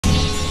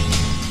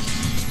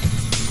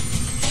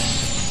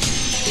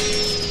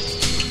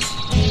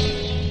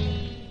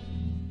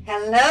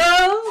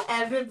Hello,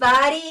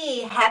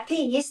 everybody. Happy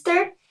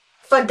Easter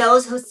for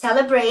those who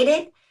celebrate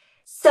it.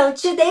 So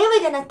today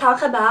we're going to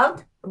talk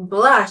about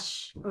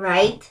blush,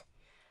 right?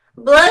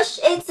 Blush,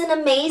 it's an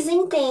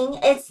amazing thing.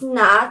 It's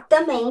not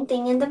the main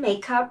thing in the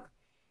makeup.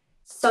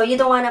 So you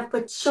don't want to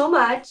put too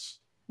much,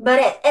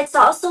 but it's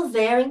also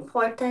very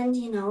important,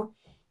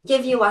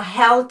 give you a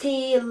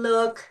healthy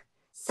look.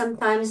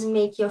 Sometimes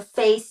make your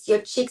face, your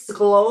cheeks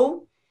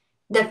glow,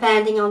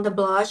 depending on the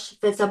blush.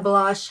 If it's a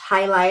blush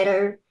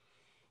highlighter,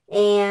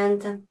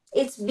 and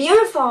it's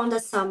beautiful in the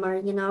summer,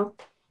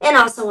 and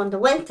also in the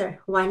winter.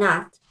 Why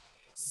not?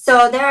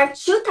 So there are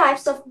two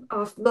types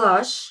of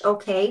blush,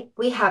 okay?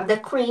 We have the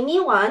creamy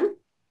one,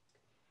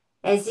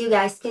 as you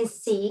guys can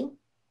see,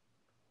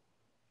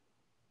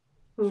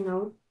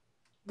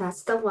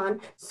 that's the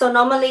one. So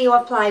normally you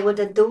apply with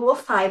a dual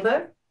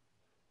fiber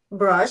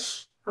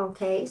brush,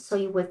 okay? So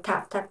you would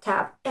tap, tap,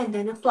 tap, and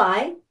then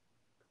apply,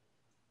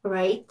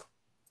 right?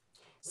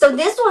 So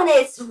this one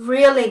is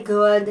really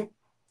good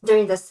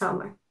during the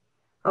summer.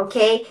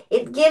 Okay,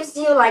 it gives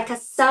you like a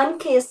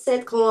sun-kissed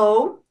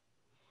glow.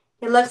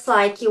 It looks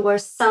like you were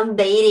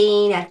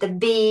sunbathing at the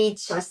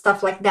beach or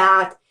stuff like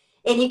that.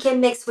 And you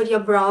can mix with your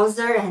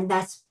bronzer and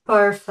that's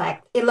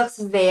perfect. It looks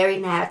very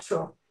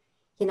natural.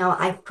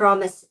 I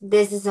promise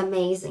this is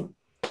amazing.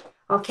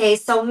 Okay,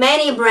 so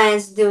many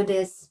brands do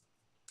this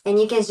and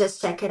you can just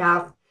check it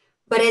out.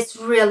 But it's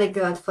really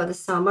good for the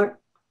summer.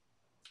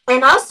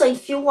 And also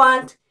if you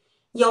want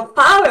your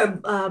power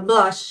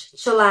blush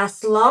to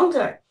last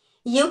longer,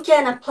 you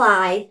can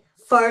apply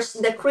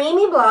first the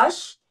creamy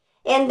blush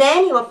and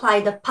then you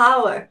apply the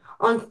power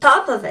on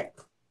top of it,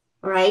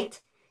 right?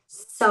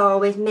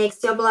 So it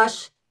makes your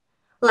blush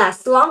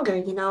last longer.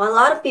 A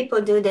lot of people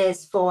do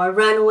this for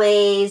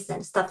runways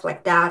and stuff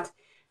like that,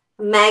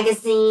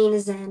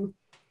 magazines, and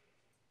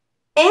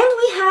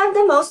we have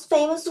the most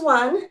famous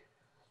one,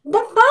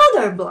 the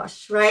powder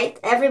blush, right?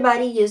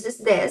 Everybody uses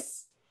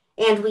this,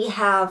 and we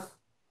have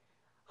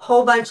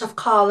whole bunch of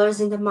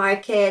colors in the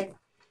market.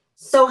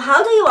 So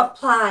how do you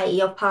apply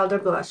your powder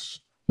blush?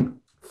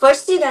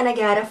 First, you're gonna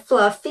get a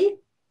fluffy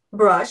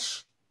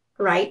brush,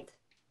 right?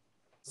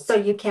 So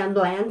you can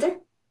blend.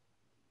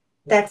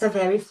 That's a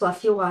very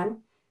fluffy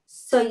one.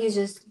 So you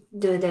just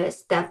do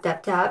this, tap,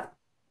 tap, tap.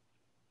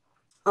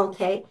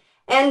 Okay.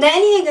 And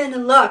then you're gonna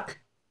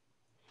look.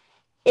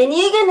 And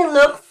you're gonna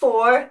look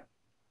for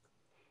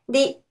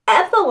the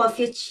apple of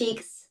your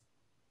cheeks,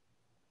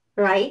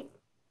 right?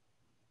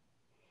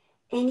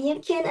 And you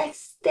can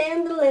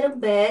extend a little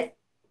bit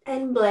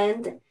and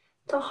blend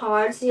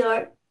towards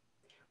your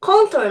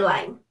contour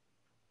line,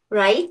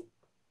 right?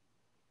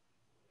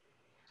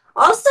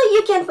 Also,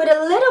 you can put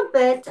a little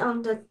bit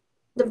on the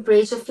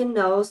bridge of your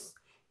nose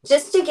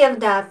just to give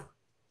that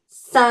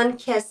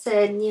sun-kissed, so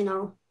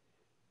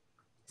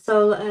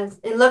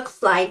it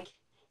looks like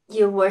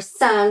you were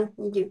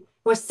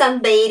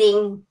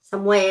sunbathing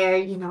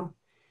somewhere,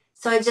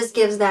 So it just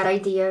gives that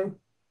idea.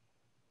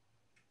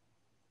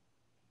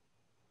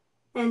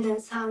 And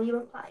that's how you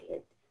apply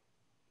it.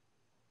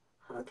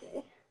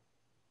 Okay.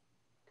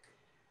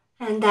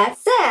 And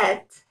that's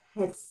it.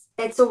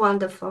 It's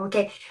wonderful,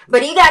 okay?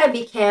 But you gotta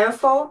be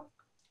careful.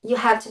 You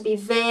have to be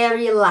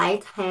very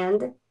light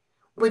hand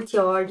with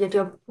your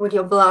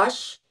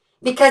blush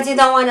because you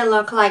don't want to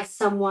look like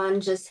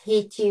someone just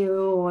hit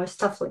you or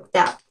stuff like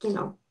that,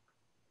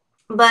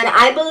 But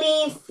I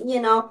believe,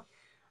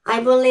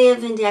 I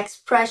believe in the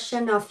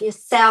expression of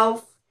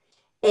yourself,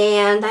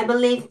 and I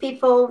believe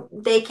people,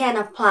 they can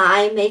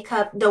apply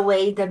makeup the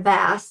way the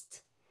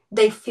best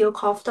they feel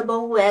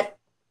comfortable with.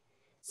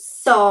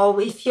 So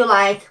if you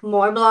like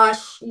more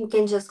blush, you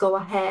can just go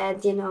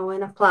ahead, and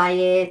apply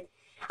it.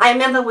 I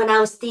remember when I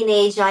was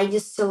teenage, I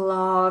used to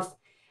love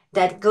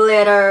that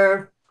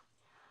glitter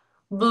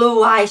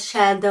blue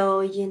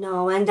eyeshadow,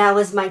 and that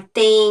was my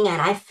thing and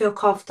I feel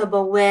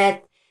comfortable with.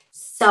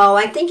 So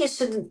I think you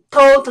should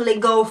totally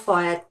go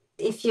for it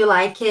if you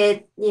like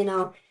it,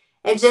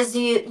 and just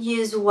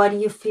use what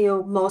you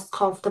feel most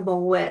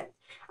comfortable with.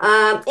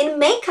 In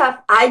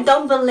makeup, I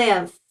don't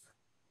believe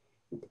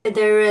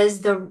there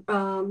is the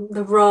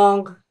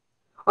wrong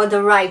or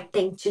the right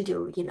thing to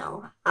do.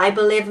 I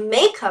believe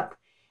makeup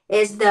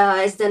is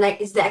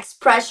the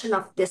expression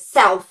of the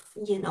self.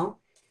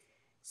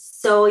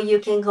 So you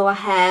can go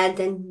ahead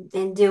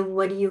and do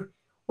what you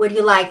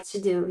like to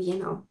do.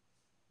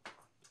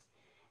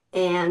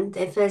 And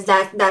if it's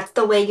that's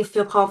the way you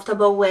feel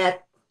comfortable with,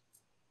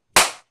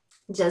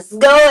 just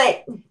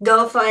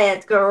go for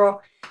it,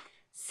 girl.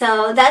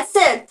 So that's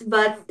it.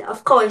 But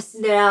of course,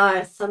 there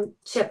are some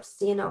tips,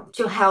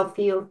 to help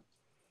you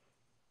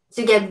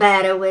to get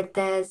better with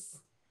this.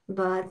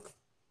 But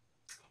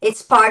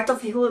it's part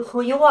of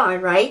who you are,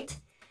 right?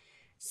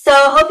 So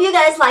hope you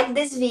guys like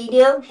this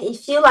video.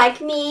 If you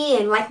like me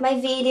and like my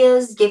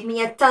videos, give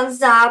me a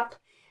thumbs up,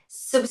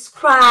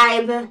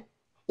 subscribe,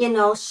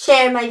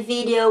 share my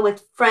video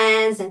with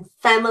friends and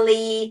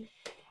family,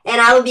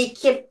 and I will be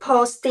keep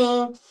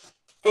posting.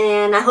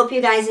 And I hope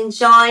you guys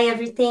enjoy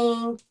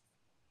everything.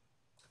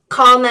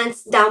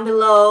 Comments down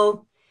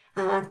below.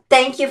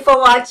 Thank you for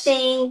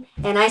watching,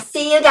 and I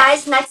see you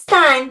guys next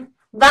time.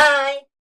 Bye.